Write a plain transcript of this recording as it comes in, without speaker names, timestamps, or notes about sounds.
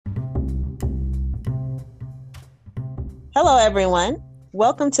Hello, everyone.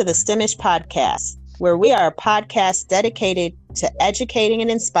 Welcome to the STEMish podcast, where we are a podcast dedicated to educating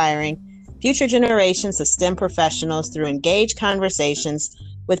and inspiring future generations of STEM professionals through engaged conversations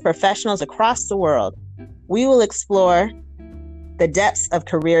with professionals across the world. We will explore the depths of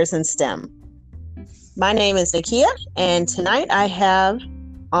careers in STEM. My name is Nakia, and tonight I have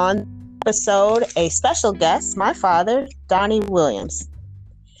on the episode a special guest, my father, Donnie Williams.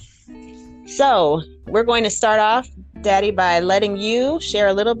 So we're going to start off, Daddy, by letting you share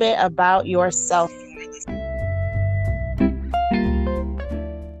a little bit about yourself.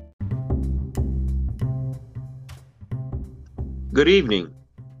 Good evening.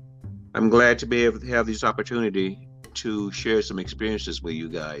 I'm glad to be able to have this opportunity to share some experiences with you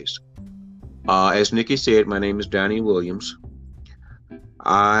guys. As Nikki said, my name is Donnie Williams.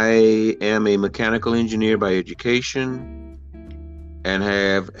 I am a mechanical engineer by education and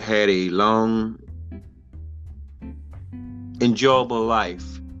have had a long, enjoyable life.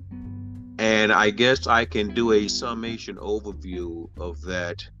 And I guess I can do a summation overview of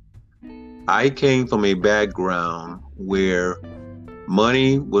that. I came from a background where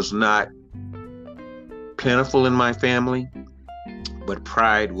money was not plentiful in my family, but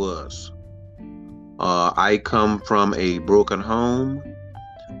pride was. I come from a broken home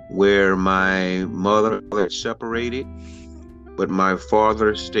where my mother had separated, but my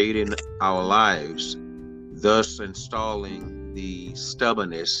father stayed in our lives, thus installing the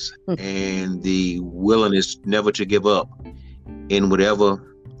stubbornness and the willingness never to give up in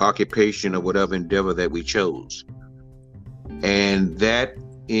whatever occupation or whatever endeavor that we chose. And that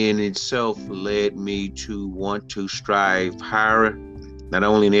in itself led me to want to strive higher, not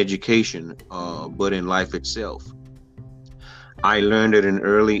only in education, but in life itself. I learned at an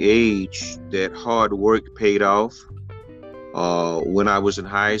early age that hard work paid off. When I was in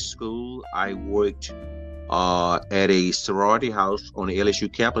high school, I worked at a sorority house on the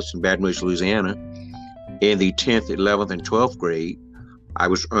LSU campus in Baton Rouge, Louisiana, in the 10th, 11th, and 12th grade. I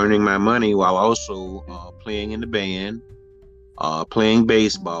was earning my money while also playing in the band, playing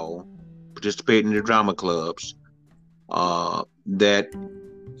baseball, participating in the drama clubs. That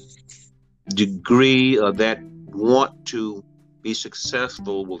degree of that want to be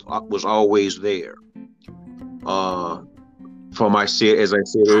successful was always there. As I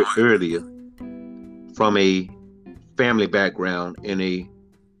said earlier, from a family background and a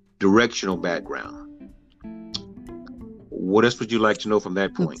directional background. What else would you like to know from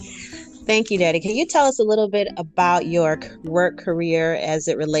that point? Thank you, Daddy. Can you tell us a little bit about your work career as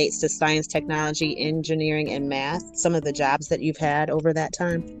it relates to science, technology, engineering, and math? Some of the jobs that you've had over that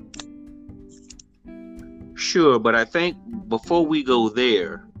time? Sure, but I think before we go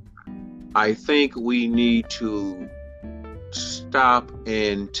there, I think we need to stop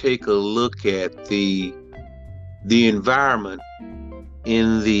and take a look at the environment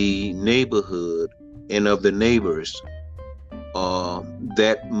in the neighborhood and of the neighbors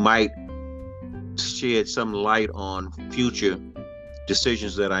that might shed some light on future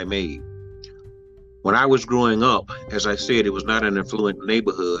decisions that I made. When I was growing up, as I said, it was not an affluent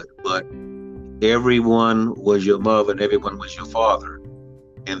neighborhood, but everyone was your mother and everyone was your father,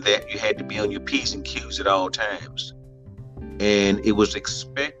 and that you had to be on your P's and Q's at all times. And it was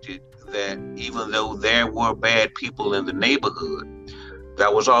expected that even though there were bad people in the neighborhood,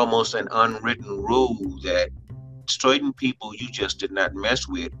 that was almost an unwritten rule that certain people you just did not mess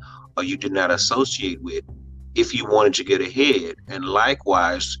with or you did not associate with if you wanted to get ahead. And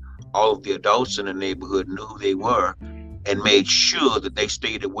likewise, all of the adults in the neighborhood knew who they were and made sure that they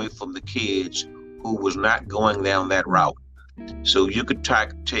stayed away from the kids who was not going down that route. So you could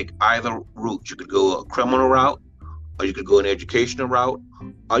take either route. You could go a criminal route, or you could go an educational route,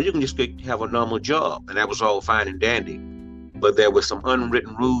 or you can just have a normal job, and that was all fine and dandy. But there were some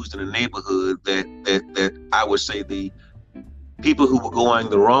unwritten rules in the neighborhood that I would say the people who were going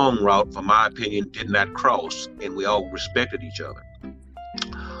the wrong route, from my opinion, did not cross, and we all respected each other.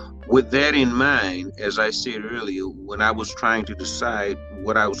 With that in mind, as I said earlier, when I was trying to decide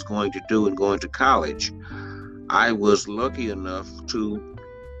what I was going to do and going to college, I was lucky enough to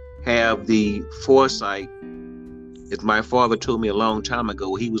have the foresight. As my father told me a long time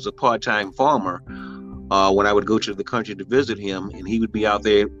ago, he was a part-time farmer when I would go to the country to visit him, and he would be out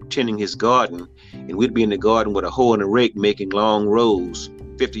there tending his garden, and we'd be in the garden with a hoe and a rake making long rows,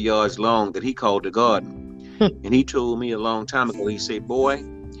 50 yards long, that he called the garden. And he told me a long time ago, he said, "Boy,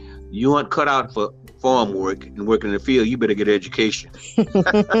 you aren't cut out for farm work and working in the field. You better get an education."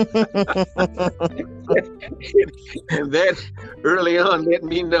 And that early on let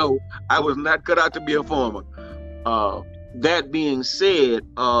me know I was not cut out to be a farmer. That being said,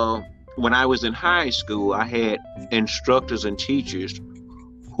 when I was in high school, I had instructors and teachers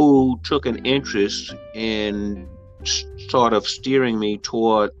who took an interest in sort of steering me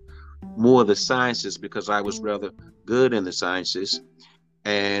toward more of the sciences because I was rather good in the sciences.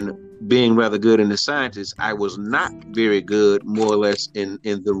 And being rather good in the sciences, I was not very good, more or less, in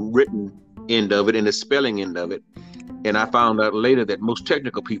the written end of it, in the spelling end of it. And I found out later that most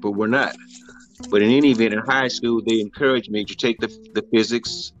technical people were not. But in any event, in high school, they encouraged me to take the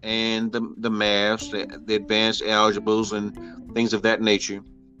physics and the maths, the advanced algebras and things of that nature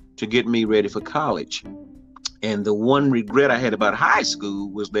to get me ready for college. And the one regret I had about high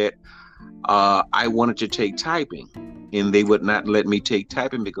school was that I wanted to take typing, and they would not let me take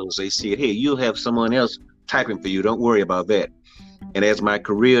typing because they said, hey, you'll have someone else typing for you. Don't worry about that. And as my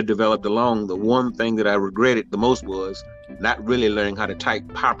career developed along, the one thing that I regretted the most was not really learning how to type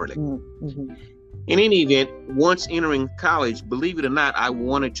properly. Mm-hmm. In any event, once entering college, believe it or not, I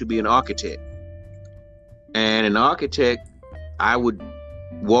wanted to be an architect. And an architect, I would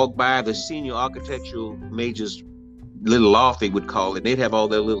walk by the senior architectural majors' little loft, they would call it. They'd have all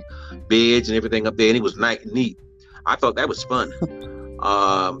their little beds and everything up there, and it was neat. I thought that was fun.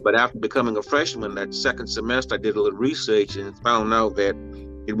 But after becoming a freshman, that second semester, I did a little research and found out that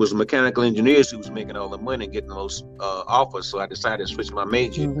it was mechanical engineers who was making all the money and getting the most offers. So I decided to switch my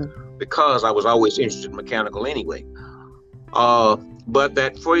major because I was always interested in mechanical anyway. But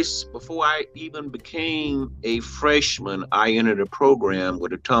that first, before I even became a freshman, I entered a program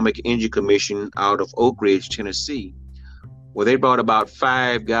with Atomic Energy Commission out of Oak Ridge, Tennessee, where they brought about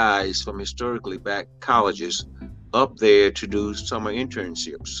 5 guys from historically black colleges up there to do summer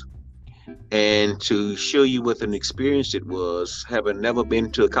internships. And to show you what an experience it was, having never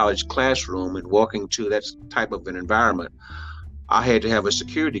been to a college classroom and walking to that type of an environment, I had to have a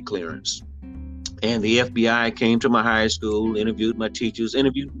security clearance. And the FBI came to my high school, interviewed my teachers,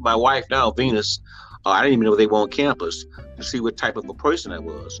 interviewed my wife now, Venus. I didn't even know they were on campus to see what type of a person I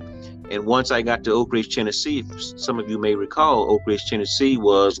was. And once I got to Oak Ridge, Tennessee, some of you may recall, Oak Ridge, Tennessee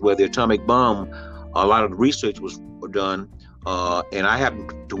was where the atomic bomb, a lot of the research was done. And I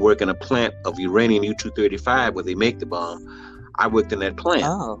happened to work in a plant of uranium U-235 where they make the bomb. I worked in that plant.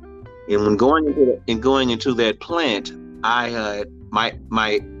 Oh. And when going into that plant, I had my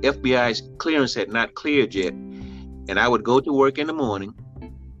FBI's clearance had not cleared yet. And I would go to work in the morning,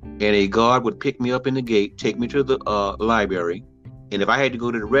 and a guard would pick me up in the gate, take me to the library. And if I had to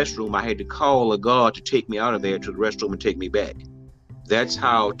go to the restroom, I had to call a guard to take me out of there to the restroom and take me back. That's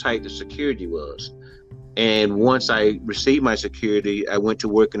how tight the security was. And once I received my security, I went to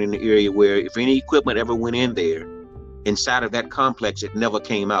working in the area where if any equipment ever went in there, inside of that complex, it never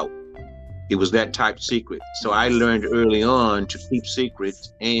came out. It was that type secret. So I learned early on to keep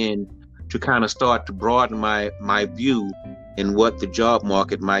secrets and to kind of start to broaden my view in what the job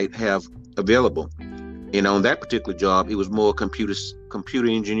market might have available. And on that particular job, it was more computer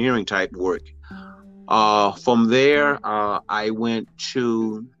engineering type work. From there, I went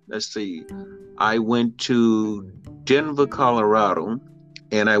to Denver, Colorado,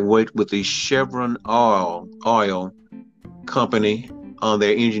 and I worked with the Chevron oil company on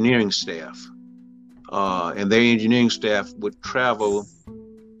their engineering staff. And their engineering staff would travel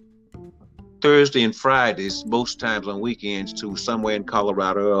Thursday and Fridays, most times on weekends, to somewhere in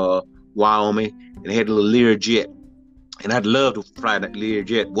Colorado or Wyoming, and they had a little Lear jet. And I'd love to fly that Lear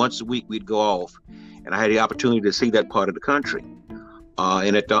jet. Once a week, we'd go off, and I had the opportunity to see that part of the country.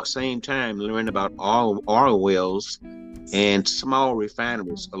 And at the same time, learn about oil wells and small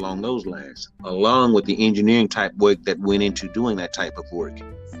refineries along those lines, along with the engineering type work that went into doing that type of work.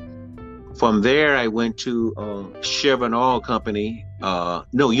 From there, I went to Chevron Oil Company,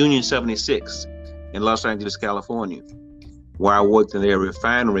 Union 76 in Los Angeles, California, where I worked in their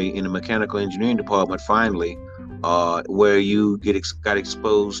refinery in the mechanical engineering department finally, where you got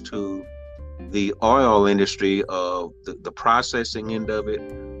exposed to the oil industry of the processing end of it,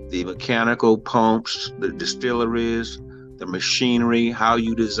 the mechanical pumps, the distilleries, the machinery, how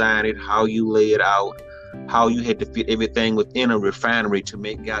you design it, how you lay it out, how you had to fit everything within a refinery to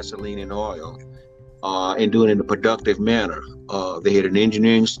make gasoline and oil, and do it in a productive manner. They had an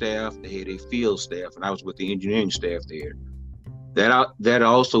engineering staff, they had a field staff, and I was with the engineering staff there. That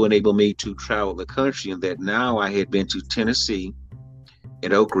also enabled me to travel the country, and that now I had been to Tennessee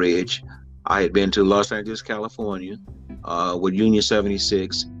at Oak Ridge. I had been to Los Angeles, California, with Union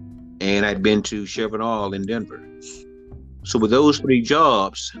 76, and I'd been to Chevron Oil in Denver. So with those 3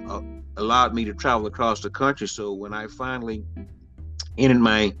 jobs, allowed me to travel across the country. So when I finally ended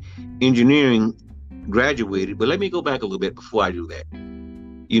my engineering, graduated, but let me go back a little bit before I do that.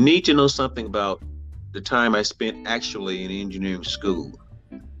 You need to know something about the time I spent actually in engineering school.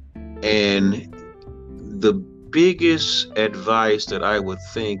 And the biggest advice that I would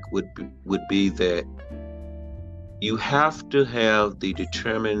think would be that you have to have the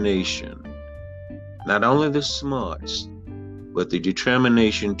determination, not only the smarts, but the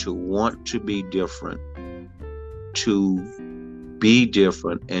determination to want to be different, to be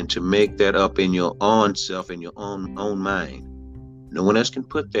different, and to make that up in your own self, in your own mind. No one else can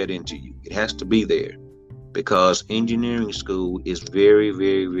put that into you. It has to be there, because engineering school is very,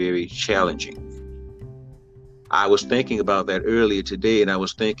 very, very challenging. I was thinking about that earlier today, and I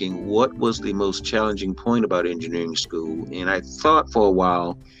was thinking, what was the most challenging point about engineering school? And I thought for a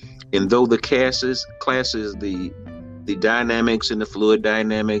while, and though the classes, the dynamics and the fluid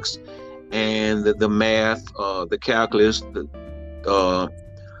dynamics and the math, the calculus,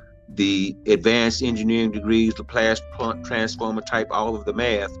 the advanced engineering degrees, the Laplace transformer type, all of the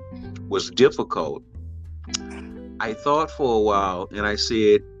math was difficult. I thought for a while, and I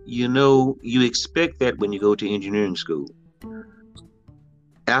said, you expect that when you go to engineering school.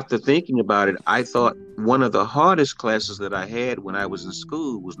 After thinking about it, I thought one of the hardest classes that I had when I was in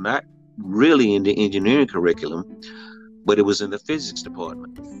school was not really in the engineering curriculum, but it was in the physics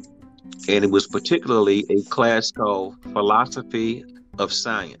department. And it was particularly a class called Philosophy of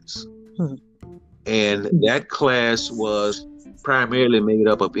Science. And that class was primarily made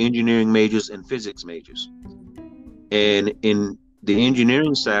up of engineering majors and physics majors. And in the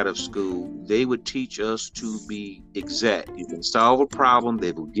engineering side of school, they would teach us to be exact. You can solve a problem,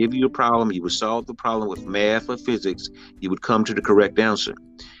 they will give you a problem, you would solve the problem with math or physics, you would come to the correct answer.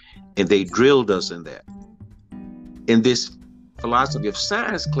 And they drilled us in that. In this philosophy of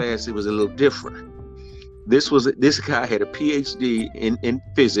science class, it was a little different. This guy had a PhD in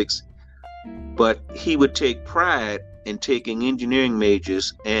physics, but he would take pride in taking engineering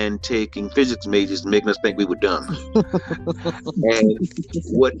majors and taking physics majors and making us think we were dumb. And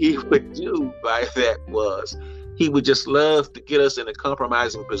what he would do by that was he would just love to get us in a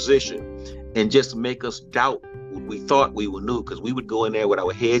compromising position and just make us doubt what we thought we knew, because we would go in there with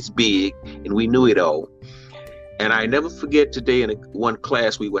our heads big and we knew it all. And I never forget today in one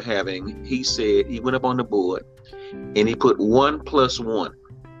class we were having, he said, he went up on the board and he put 1 + 1.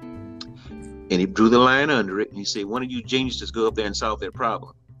 And he drew the line under it, and he said, one of you geniuses go up there and solve that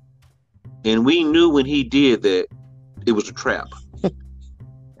problem. And we knew when he did that, it was a trap.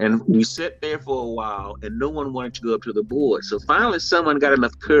 And we sat there for a while, and no one wanted to go up to the board. So finally, someone got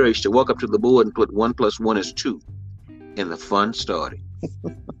enough courage to walk up to the board and put 1 + 1 is 2. And the fun started.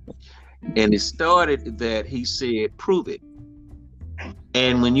 And it started that he said, prove it.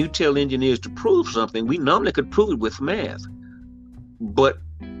 And when you tell engineers to prove something, we normally could prove it with math. But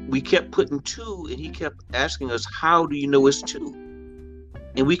we kept putting 2, and he kept asking us, how do you know it's 2?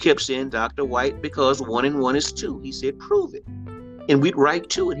 And we kept saying, Dr. White, because 1 and 1 is 2. He said, prove it. And we'd write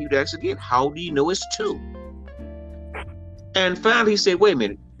 2, and he'd ask again, how do you know it's 2? And finally he said, wait a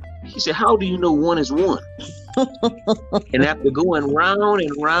minute. He said, how do you know 1 is 1? And after going round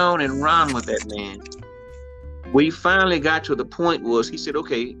and round and round with that man, we finally got to the point was, he said,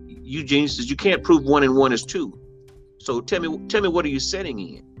 okay, you geniuses, you can't prove 1 and 1 is 2. So tell me, what are you sitting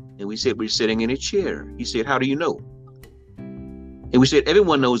in? And we said, we're sitting in a chair. He said, how do you know? And we said,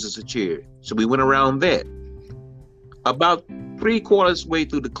 everyone knows it's a chair. So we went around that. About 3/4 way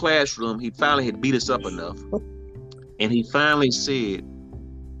through the classroom, he finally had beat us up enough. And he finally said,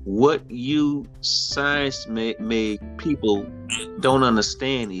 what you science-made people don't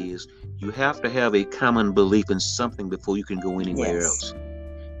understand is you have to have a common belief in something before you can go anywhere else.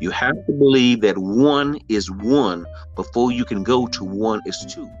 You have to believe that 1 is 1 before you can go to 1 is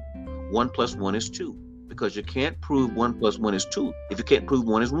 2. 1 + 1 is 2. Because you can't prove 1 + 1 is 2 if you can't prove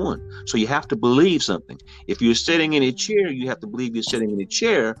 1 is 1. So you have to believe something. If you're sitting in a chair, you have to believe you're sitting in a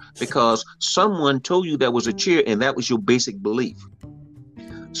chair because someone told you that was a chair and that was your basic belief.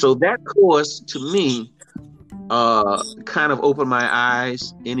 So that course, to me, kind of opened my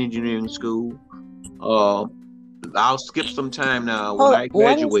eyes in engineering school. I'll skip some time now. When I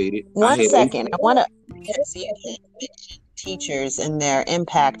graduated, one second. I want to see if you mentioned teachers and their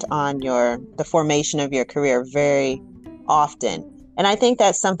impact on the formation of your career very often. And I think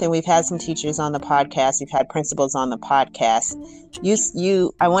that's something we've had some teachers on the podcast. We've had principals on the podcast.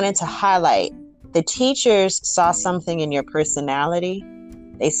 I wanted to highlight the teachers saw something in your personality.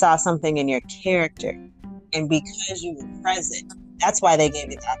 They saw something in your character. And because you were present, that's why they gave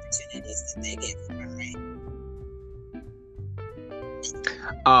you the opportunities that they gave you,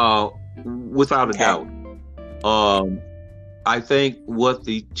 right? Without a doubt. I think what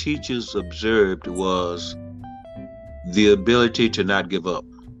the teachers observed was the ability to not give up.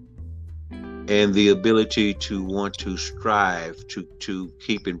 and the ability to want to strive to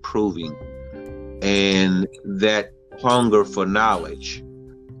keep improving, and that hunger for knowledge,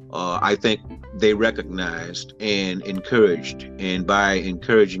 I think they recognized and encouraged. And by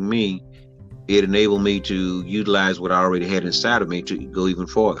encouraging me, it enabled me to utilize what I already had inside of me to go even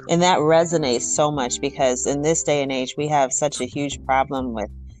farther. And that resonates so much because in this day and age, we have such a huge problem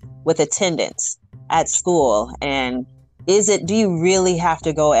with attendance at school. And do you really have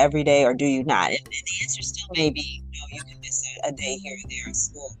to go every day or do you not? And the answer still may be, no, you can miss a day here or there at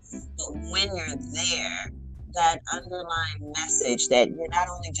school. But when you're there, that underlying message that you're not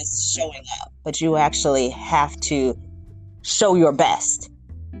only just showing up, but you actually have to show your best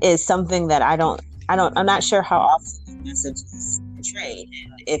is something that I'm not sure how often the message is portrayed.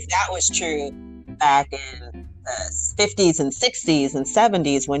 And if that was true back in the 50s and 60s and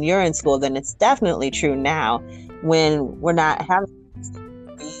 70s when you're in school, then it's definitely true now when we're not having to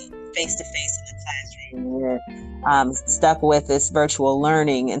be face-to-face in the classroom. We're stuck with this virtual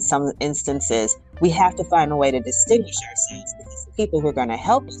learning in some instances. We have to find a way to distinguish ourselves because the people who are going to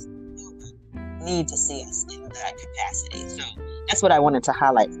help us need to see us in that capacity. So that's what I wanted to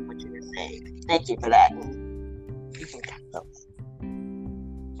highlight from what you were saying. Thank you for that.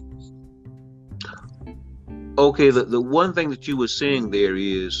 Okay, the one thing that you were saying there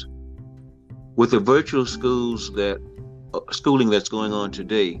is with the virtual schooling that's going on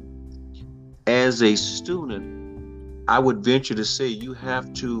today, as a student, I would venture to say you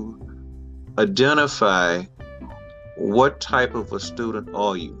have to identify what type of a student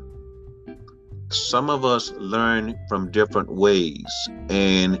are you. Some of us learn from different ways,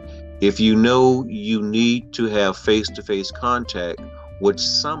 and if you know you need to have face-to-face contact with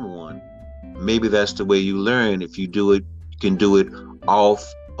someone, maybe that's the way you learn. If you can do it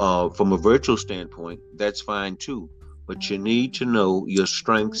off from a virtual standpoint, that's fine too. But you need to know your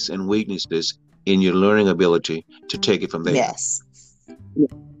strengths and weaknesses in your learning ability to take it from there. Yes.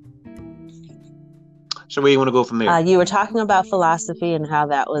 So where you want to go from there? You were talking about philosophy and how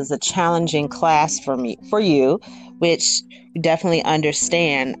that was a challenging class for you, which you definitely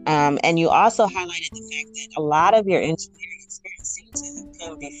understand. And you also highlighted the fact that a lot of your engineering experience seemed to have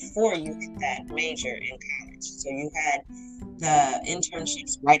come before you hit that major in college. So you had the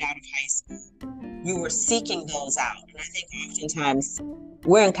internships right out of high school. You were seeking those out. And I think oftentimes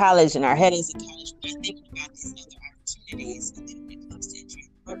we're in college and our head is in college. We're not thinking about these other opportunities. And then when it comes to entering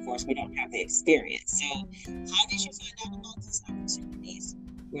the workforce, we don't have the experience. So how did you find out about these opportunities?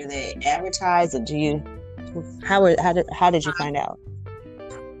 Were they advertised, or how did you find out?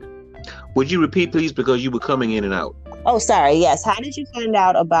 Would you repeat, please, because you were coming in and out? Oh, sorry. Yes. How did you find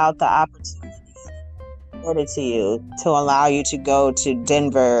out about the opportunities afforded to you to allow you to go to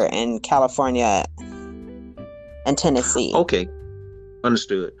Denver and California and Tennessee? Okay,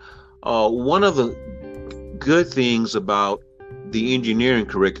 understood. One of the good things about the engineering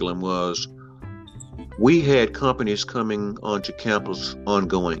curriculum was we had companies coming onto campus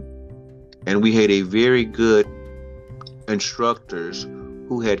ongoing, and we had a very good instructors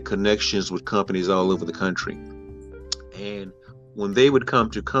who had connections with companies all over the country. And when they would come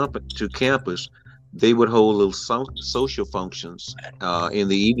to campus, they would hold little social functions in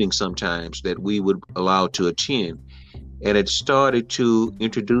the evening sometimes that we would allow to attend. And it started to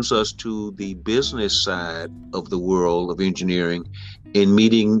introduce us to the business side of the world of engineering and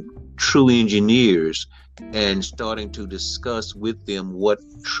meeting true engineers and starting to discuss with them what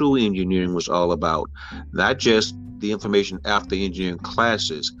true engineering was all about. Not just the information after engineering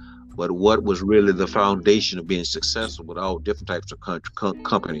classes, but what was really the foundation of being successful with all different types of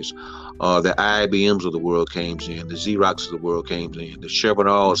companies. The IBMs of the world came in, the Xerox of the world came in, the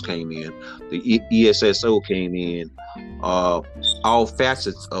Chevron came in, the ESSO came in, all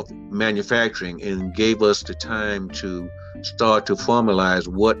facets of manufacturing, and gave us the time to start to formalize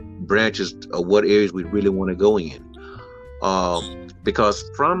what branches or what areas we really want to go in. Because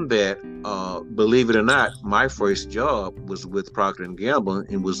from that, believe it or not, my first job was with Procter & Gamble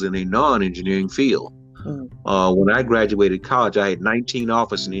and was in a non-engineering field. When I graduated college, I had 19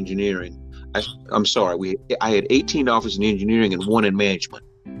 offers in engineering. I had 18 offers in engineering and 1 in management.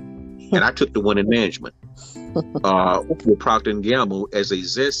 And I took the 1 in management with Procter & Gamble as a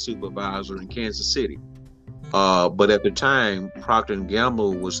Zest supervisor in Kansas City. But at the time, Procter &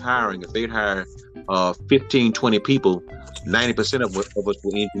 Gamble was hiring. If they'd hire 15, 20 people, 90% of us were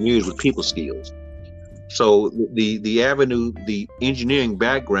engineers with people skills. So the avenue, the engineering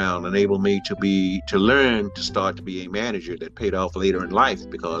background enabled me to learn to start to be a manager that paid off later in life,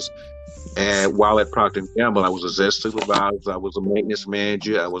 because while at Procter & Gamble, I was a Zest supervisor, I was a maintenance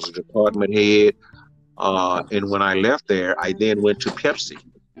manager, I was a department head. And when I left there, I then went to Pepsi.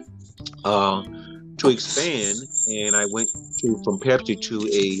 to expand, and I went from Pepsi to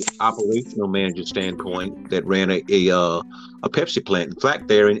a operational manager standpoint that ran a Pepsi plant, in fact,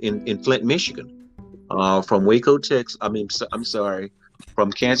 there in Flint, Michigan. From Waco, Texas. I'm sorry,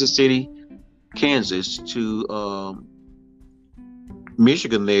 from Kansas City, Kansas to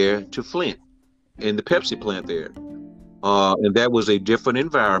Michigan, there to Flint, and the Pepsi plant there. And that was a different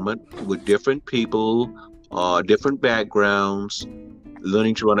environment with different people, different backgrounds.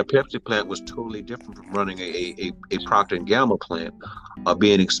 Learning to run a Pepsi plant was totally different from running a Procter & Gamble plant,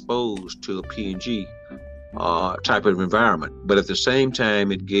 being exposed to a P&G type of environment. But at the same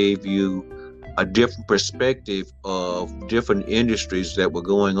time, it gave you a different perspective of different industries that were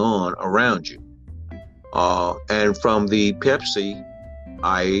going on around you. And from the Pepsi,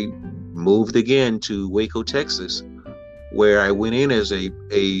 I moved again to Waco, Texas, where I went in as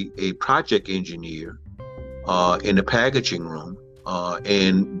a project engineer in the packaging room.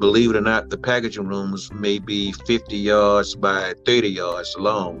 And believe it or not, the packaging room was maybe 50 yards by 30 yards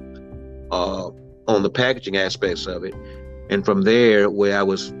long on the packaging aspects of it. And from there, where I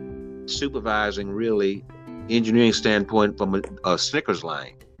was supervising really engineering standpoint from a Snickers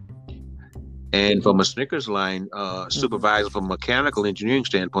line. And from a Snickers line, supervisor from a mechanical engineering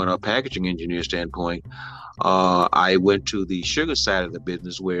standpoint or packaging engineer standpoint, I went to the sugar side of the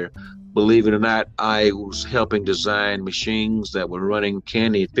business where, believe it or not, I was helping design machines that were running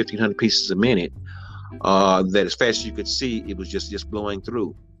candy at 1,500 pieces a minute, that as fast as you could see, it was just blowing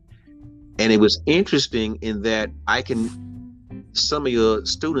through. And it was interesting in that some of your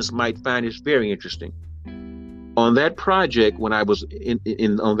students might find this very interesting. On that project, when I was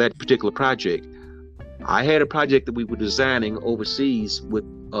on that particular project, I had a project that we were designing overseas with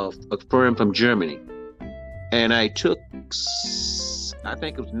a firm from Germany. And I took, I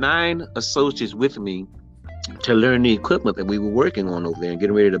think it was 9 associates with me to learn the equipment that we were working on over there and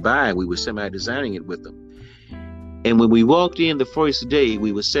getting ready to buy. We were semi-designing it with them. And when we walked in the first day,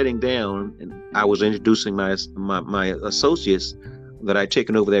 we were sitting down and I was introducing my associates that I'd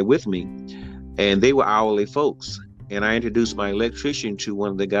taken over there with me. And they were hourly folks. And I introduced my electrician to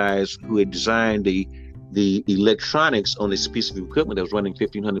one of the guys who had designed the electronics on this piece of equipment that was running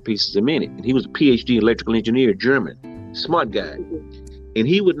 1,500 pieces a minute. And he was a PhD electrical engineer, German, smart guy. And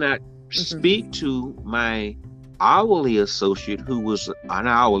he would not speak to my hourly associate, who was an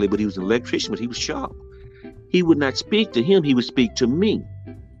hourly, but he was an electrician, but he was sharp. He would not speak to him. He would speak to me.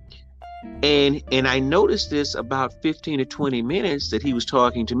 And I noticed this about 15 to 20 minutes that he was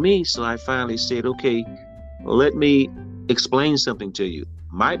talking to me. So I finally said, okay, let me explain something to you.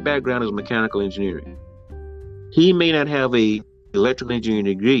 My background is mechanical engineering. He may not have a electrical engineering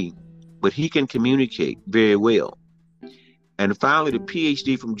degree, but he can communicate very well. And finally, the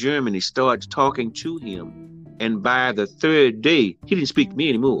PhD from Germany started talking to him. And by the third day, he didn't speak to me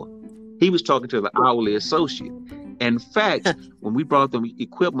anymore. He was talking to the hourly associate. In fact, when we brought the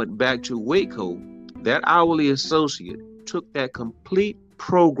equipment back to Waco, that hourly associate took that complete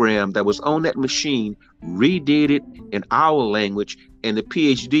program that was on that machine, redid it in our language, and the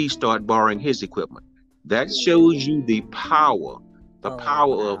PhD started borrowing his equipment. That shows you the power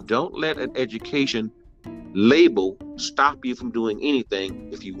of don't let an education label stop you from doing anything.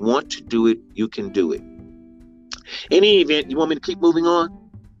 If you want to do it, you can do it. In any event, you want me to keep moving on?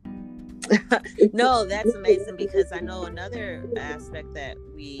 No, that's amazing, because I know another aspect that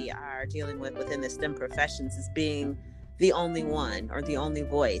we are dealing with within the STEM professions is being the only one or the only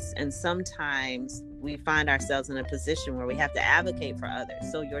voice. And sometimes we find ourselves in a position where we have to advocate for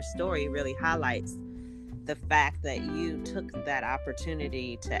others. So your story really highlights the fact that you took that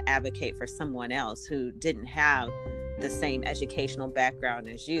opportunity to advocate for someone else who didn't have the same educational background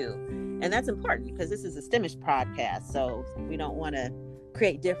as you. And that's important because this is a STEMish podcast. So we don't want to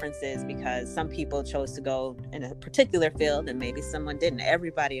create differences because some people chose to go in a particular field and maybe someone didn't.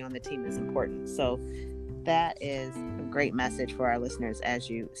 Everybody on the team is important. So that is a great message for our listeners, as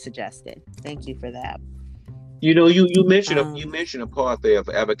you suggested. Thank you for that. You know, you mentioned a part there of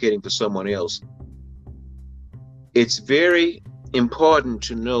advocating for someone else. It's very important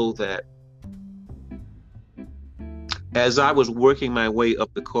to know that as I was working my way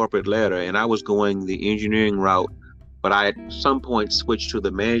up the corporate ladder and I was going the engineering route, but I at some point switched to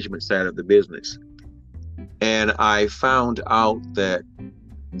the management side of the business. And I found out that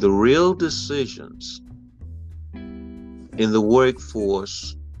the real decisions in the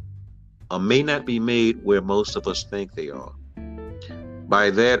workforce may not be made where most of us think they are.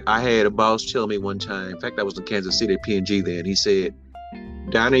 By that, I had a boss tell me one time, in fact, I was in Kansas City at P&G then, he said,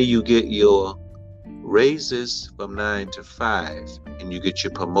 Donnie, you get your raises from 9 to 5, and you get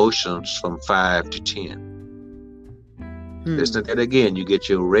your promotions from 5 to 10. Listen to that again. You get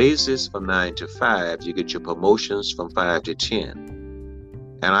your raises from 9 to 5. You get your promotions from 5 to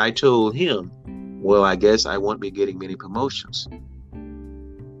 10. And I told him, well, I guess I won't be getting many promotions.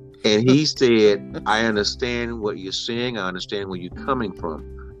 And he said, I understand what you're saying. I understand where you're coming from.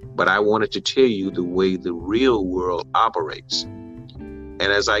 But I wanted to tell you the way the real world operates. And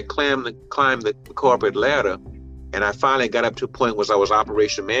as I climbed the corporate ladder, and I finally got up to a point where I was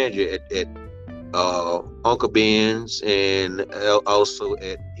operation manager at Uncle Ben's and also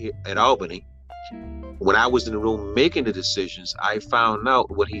at Albany. When I was in the room making the decisions, I found out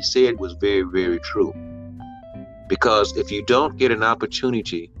what he said was very, very true. Because if you don't get an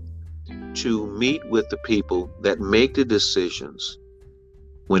opportunity to meet with the people that make the decisions,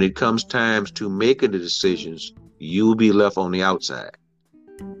 when it comes time to making the decisions, you will be left on the outside.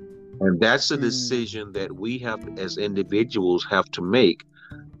 And that's a decision that we have as individuals have to make.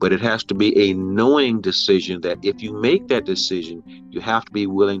 But it has to be a knowing decision that if you make that decision, you have to be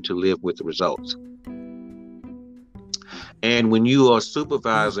willing to live with the results. And when you are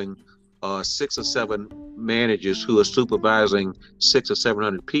supervising 6 or 7 managers who are supervising 600 or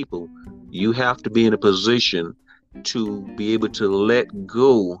 700 people, you have to be in a position to be able to let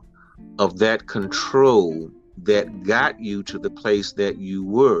go of that control that got you to the place that you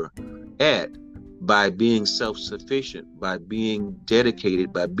were at, by being self-sufficient, by being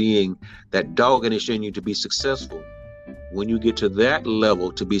dedicated, by being that dog in you to be successful. When you get to that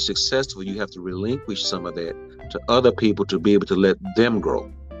level to be successful, you have to relinquish some of that to other people to be able to let them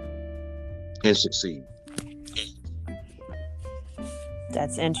grow and succeed.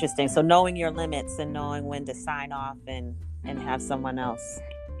 That's interesting. So knowing your limits and knowing when to sign off and have someone else.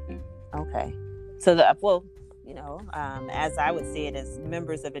 Okay. So as I would see it, as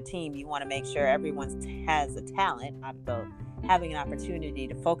members of a team, you want to make sure everyone has a talent, so having an opportunity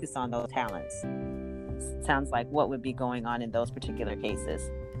to focus on those talents. Sounds like what would be going on in those particular cases.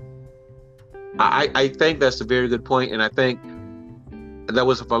 I think that's a very good point, and I think that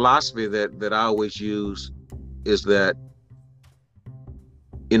was a philosophy that I always use, is that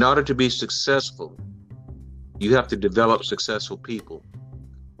in order to be successful, you have to develop successful people,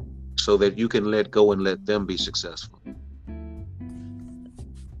 so that you can let go and let them be successful.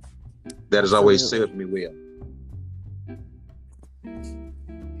 That has always served me well.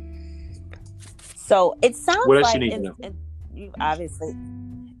 So it sounds like you've obviously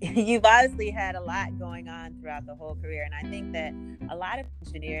had a lot going on throughout the whole career. And I think that a lot of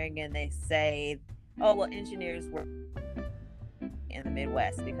engineering, and they say, oh, well, engineers work in the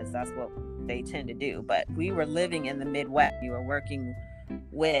Midwest because that's what they tend to do. But we were living in the Midwest. You were working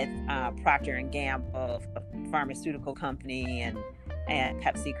with Procter & Gamble, a pharmaceutical company, and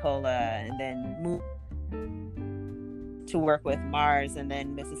Pepsi Cola, and then moved to work with Mars, and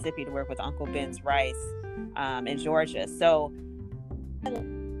then Mississippi to work with Uncle Ben's Rice in Georgia. So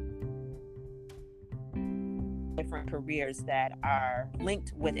different careers that are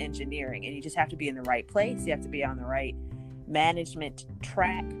linked with engineering, and you just have to be in the right place. You have to be on the right management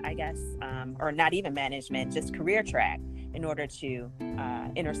track, I guess, or not even management, just career track, in order to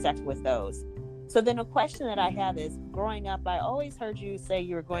intersect with those. So then a question that I have is, growing up, I always heard you say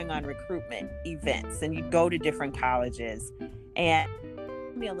you were going on recruitment events and you'd go to different colleges. And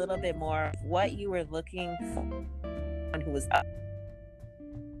tell me a little bit more of what you were looking for, someone who was up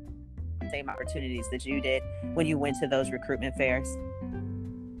same opportunities that you did when you went to those recruitment fairs.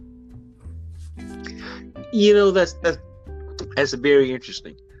 That's very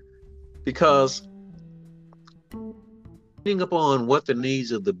interesting, because depending upon what the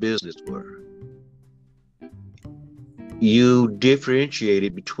needs of the business were, you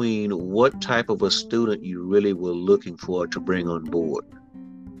differentiated between what type of a student you really were looking for to bring on board.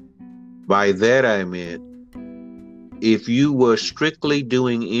 By that I meant, if you were strictly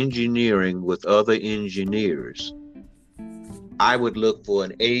doing engineering with other engineers, I would look for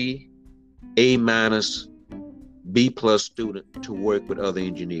an A-, B+ student to work with other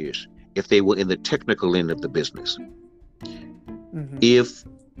engineers if they were in the technical end of the business. Mm-hmm. If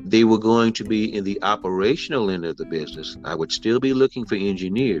they were going to be in the operational end of the business, I would still be looking for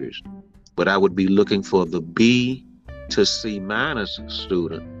engineers, but I would be looking for the B to C-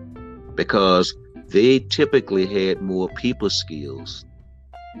 student, because they typically had more people skills.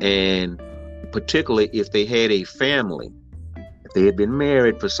 And particularly if they had a family, if they had been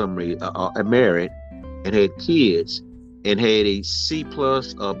married for some reason, married and had kids and had a C+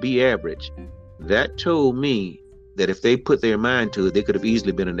 or B average, that told me that if they put their mind to it, they could have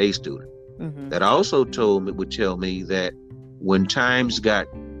easily been an A student. Mm-hmm. That also would tell me that when times got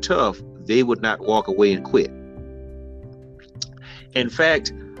tough, they would not walk away and quit. In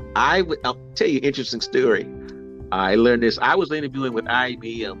fact, I'll tell you an interesting story. I learned this. I was interviewing with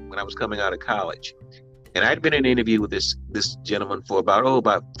IBM when I was coming out of college, and I'd been in an interview with this gentleman for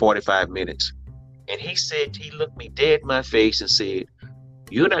about 45 minutes, and he looked me dead in my face and said,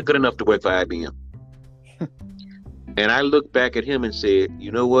 "You're not good enough to work for IBM." And I looked back at him and said,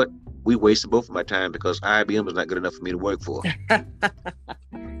 "You know what? We wasted both of my time because IBM is not good enough for me to work for."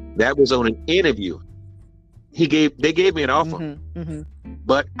 That was on an interview. They gave me an offer,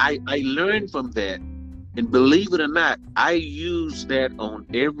 but I learned from that. And believe it or not, I use that on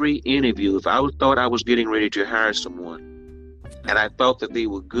every interview. If I thought I was getting ready to hire someone and I thought that they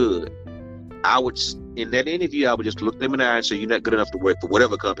were good, in that interview, I would just look them in the eye and say, "You're not good enough to work for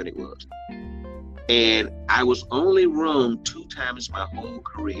whatever company it was." And I was only wrong 2 times my whole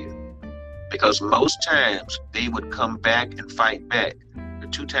career, because most times they would come back and fight back. The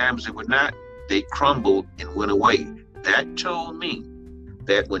 2 times they would not, they crumbled and went away. That told me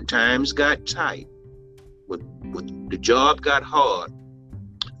that when times got tight, when the job got hard,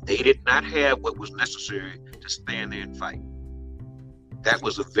 they did not have what was necessary to stand there and fight. That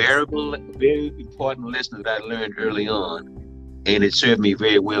was a very important lesson that I learned early on, and it served me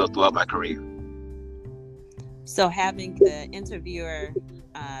very well throughout my career. So having the interviewer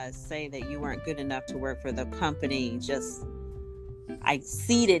say that you weren't good enough to work for the company, I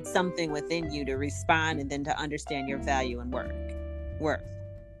seeded something within you to respond and then to understand your value and worth.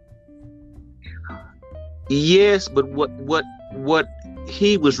 Yes, but what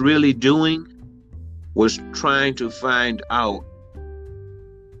he was really doing was trying to find out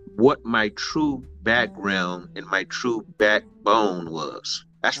what my true background and my true backbone was.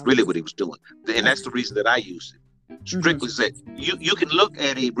 That's really what he was doing. And that's the reason that I used it. Strictly said, you can look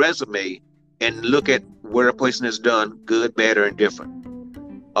at a resume and look at where a person has done good, bad, or indifferent.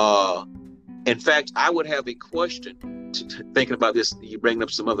 In fact, I would have a question. Thinking about this, you bring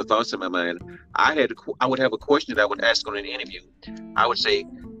up some other thoughts in my mind. I would have a question that I would ask on an interview. I would say,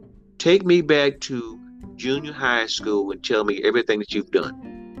 "Take me back to junior high school and tell me everything that you've done."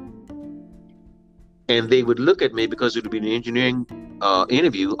 And they would look at me, because it would be an engineering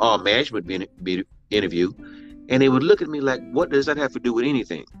interview or management interview, and they would look at me like, "What does that have to do with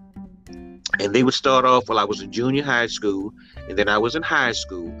anything?" And they would start off, "Well, I was in junior high school, and then I was in high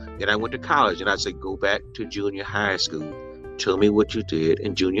school, then I went to college." And I'd say, "Go back to junior high school. Tell me what you did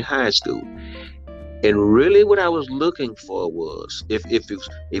in junior high school." And really what I was looking for was, if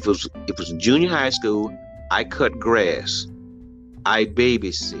it was in junior high school, I cut grass, I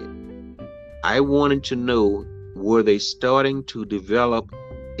babysit. I wanted to know, were they starting to develop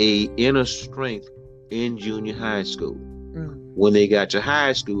a inner strength in junior high school? When they got to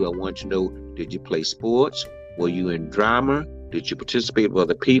high school, I wanted to know, did you play sports? Were you in drama? Did you participate with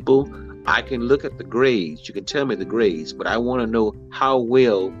other people? I can look at the grades. You can tell me the grades, but I want to know how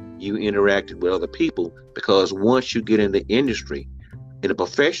well you interacted with other people, because once you get in the industry, in the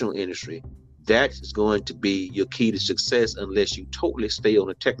professional industry, that is going to be your key to success, unless you totally stay on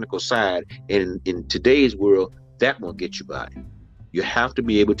the technical side. And in today's world, that won't get you by. You have to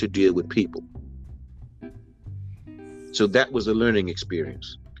be able to deal with people. So that was a learning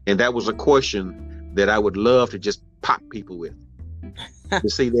experience. And that was a question that I would love to just pop people with, to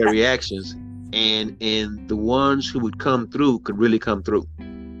see their reactions. And the ones who would come through could really come through.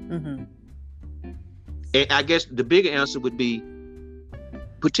 And I guess the bigger answer would be,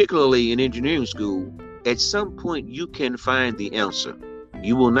 particularly in engineering school, at some point you can find the answer.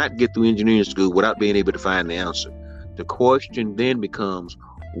 You will not get through engineering school without being able to find the answer. The question then becomes,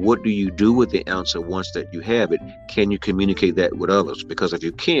 what do you do with the answer once that you have it? Can you communicate that with others? Because if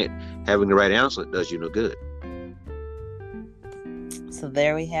you can't, having the right answer does you no good. So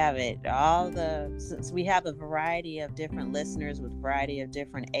there we have it. Since we have a variety of different listeners with a variety of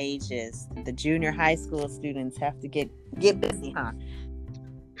different ages, the junior high school students have to get busy, huh?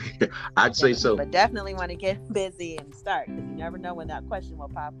 I'd say so. But definitely want to get busy and start, because you never know when that question will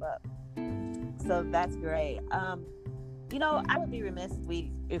pop up. So that's great. I would be remiss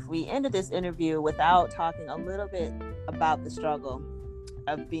if we ended this interview without talking a little bit about the struggle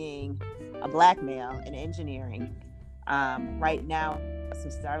of being a Black male in engineering. Right now, some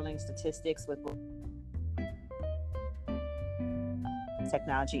startling statistics with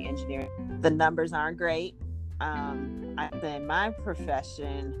technology engineering. The numbers aren't great. In my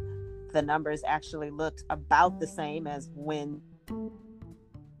profession, the numbers actually looked about the same as when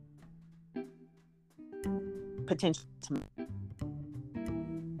potential.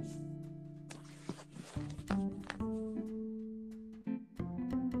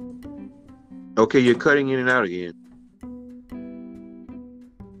 Okay, you're cutting in and out again.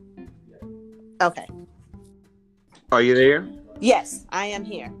 Okay. Are you there? Yes, I am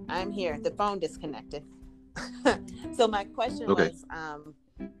here. I'm here. The phone disconnected. So my question Okay. was,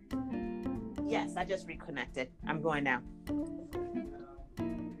 yes, I just reconnected. I'm going now.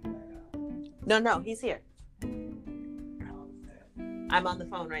 No, he's here. I'm on the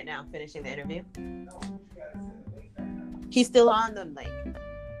phone right now, finishing the interview. He's still on the link.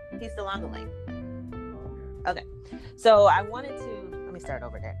 Okay. So I wanted to, let me start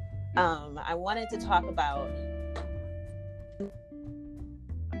over there. I wanted to talk about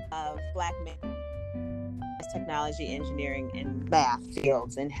Black men, technology, engineering, and math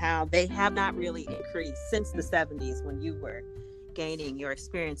fields, and how they have not really increased since the 70s when you were gaining your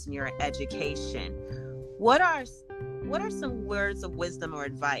experience in your education. What are some words of wisdom or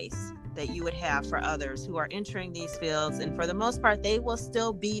advice that you would have for others who are entering these fields, and for the most part they will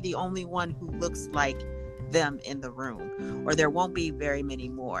still be the only one who looks like them in the room, or there won't be very many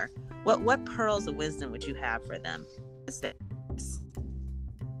more? What pearls of wisdom would you have for them?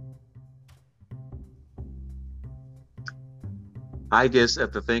 I guess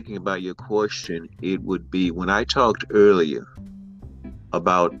after thinking about your question, it would be when I talked earlier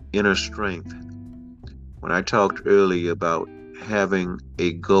about inner strength, when I talked earlier about having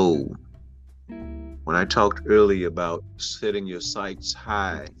a goal, when I talked earlier about setting your sights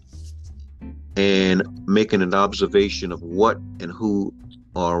high and making an observation of what and who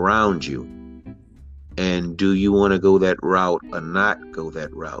are around you, and do you want to go that route or not go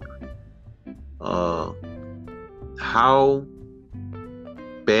that route? How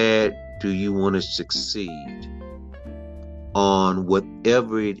bad do you want to succeed on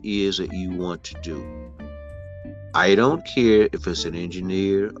whatever it is that you want to do? I don't care if it's an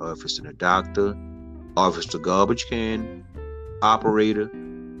engineer or if it's a doctor or if it's a garbage can operator.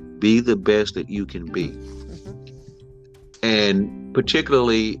 Be the best that you can be. And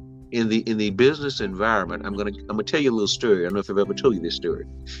particularly in the business environment, I'm gonna tell you a little story. I don't know if I've ever told you this story.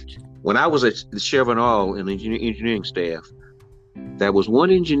 When I was at the Chevron Oil in the engineering staff, there was one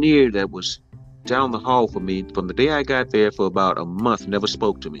engineer that was down the hall from me from the day I got there for about a month, never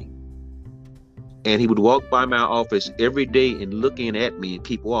spoke to me. And he would walk by my office every day and look in at me and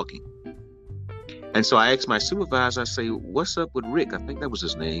keep walking. And so I asked my supervisor, I say, what's up with Rick? I think that was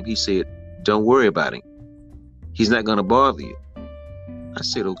his name. He said, don't worry about him. He's not going to bother you. I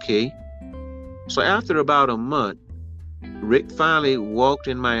said, okay. So after about a month, Rick finally walked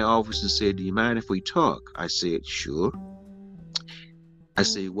in my office and said, do you mind if we talk? I said, sure. I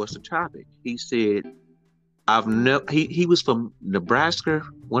said, what's the topic? He said, he was from Nebraska,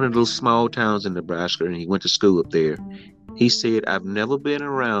 one of those small towns in Nebraska, and he went to school up there. He said, I've never been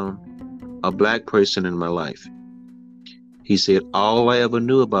around a black person in my life. He said, all I ever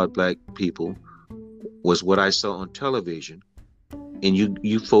knew about black people was what I saw on television, and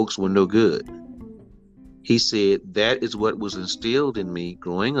you folks were no good. He said, that is what was instilled in me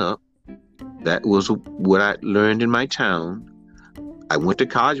growing up. That was what I learned in my town. I went to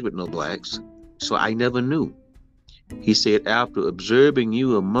college with no blacks, so I never knew. He said, after observing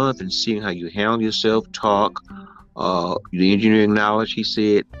you a month and seeing how you handle yourself, talk, the engineering knowledge, he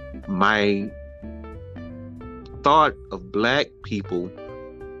said, my thought of black people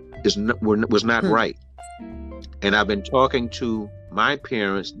was not right. And I've been talking to my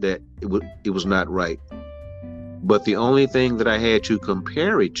parents that it was not right. But the only thing that I had to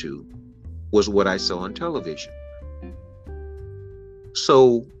compare it to was what I saw on television.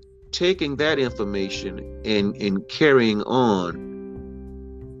 So taking that information and carrying on,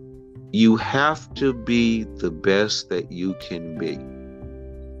 you have to be the best that you can be.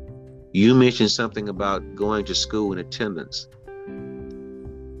 You mentioned something about going to school and attendance.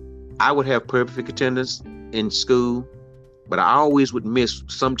 I would have perfect attendance in school, but I always would miss,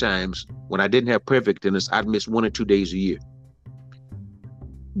 sometimes when I didn't have perfect attendance, I'd miss 1 or 2 days a year.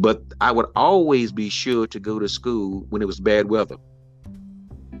 But I would always be sure to go to school when it was bad weather,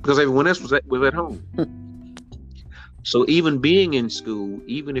 because everyone else was at home. So even being in school,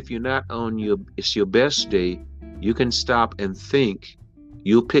 even if you're not on it's your best day, you can stop and think.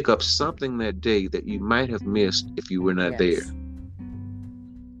 You'll pick up something that day that you might have missed if you were not there.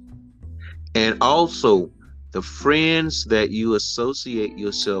 And also, the friends that you associate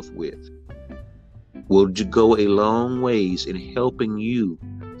yourself with will go a long ways in helping you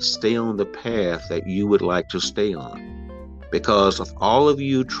stay on the path that you would like to stay on. Because of all of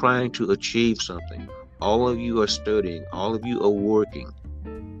you trying to achieve something, all of you are studying, all of you are working,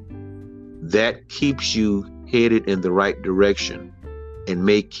 that keeps you headed in the right direction and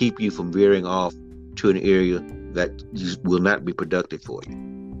may keep you from veering off to an area that will not be productive for you.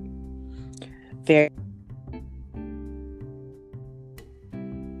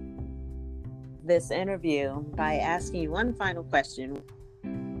 This interview by asking you one final question.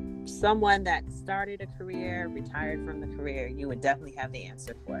 someone that started a career, retired from the career, you would definitely have the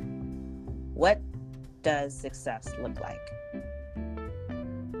answer for it. What does success look like?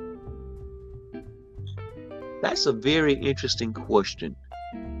 That's a very interesting question,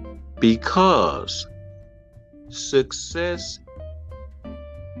 because success,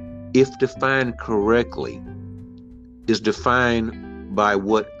 if defined correctly, is defined by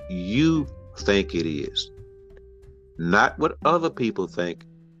what you think it is, not what other people think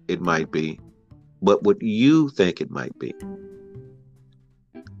it might be, but what you think it might be.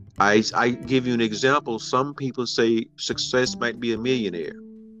 I give you an example. Some people say success might be a millionaire.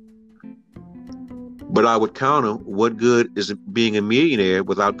 But I would counter, what good is being a millionaire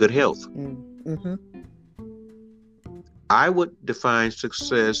without good health? Mm-hmm. I would define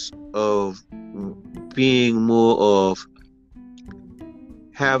success of being more of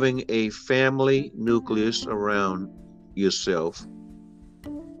having a family nucleus around yourself,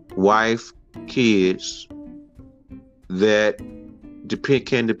 wife, kids that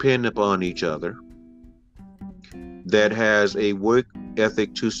can depend upon each other, that has a work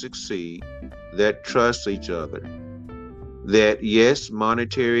ethic to succeed, that trust each other, that yes,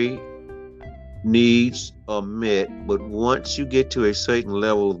 monetary needs are met, but once you get to a certain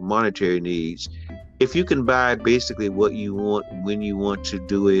level of monetary needs, if you can buy basically what you want when you want to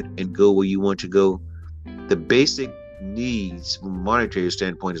do it and go where you want to go, the basic needs from a monetary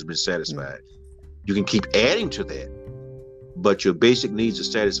standpoint has been satisfied. You can keep adding to that, but your basic needs are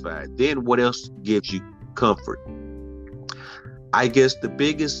satisfied. Then what else gives you comfort? I guess the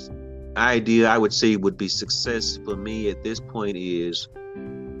biggest idea I would say would be success for me at this point is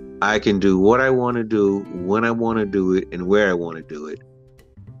I can do what I want to do, when I want to do it, and where I want to do it.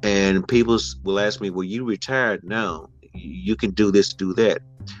 And people will ask me, well, you retired now, you can do this, do that.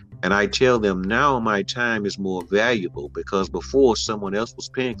 And I tell them now my time is more valuable, because before someone else was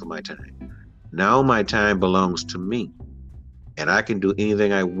paying for my time. Now my time belongs to me, and I can do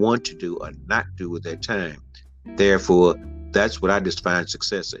anything I want to do or not do with that time. Therefore, that's what I define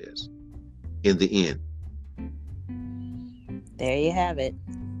success as in the end. There you have it.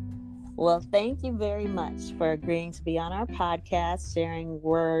 Well, thank you very much for agreeing to be on our podcast, sharing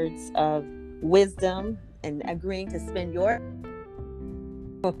words of wisdom, and agreeing to spend your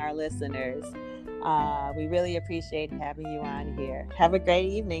with our listeners. We really appreciate having you on here. Have a great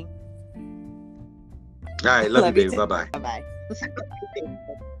evening. All right, love you, baby. Bye-bye. Bye-bye.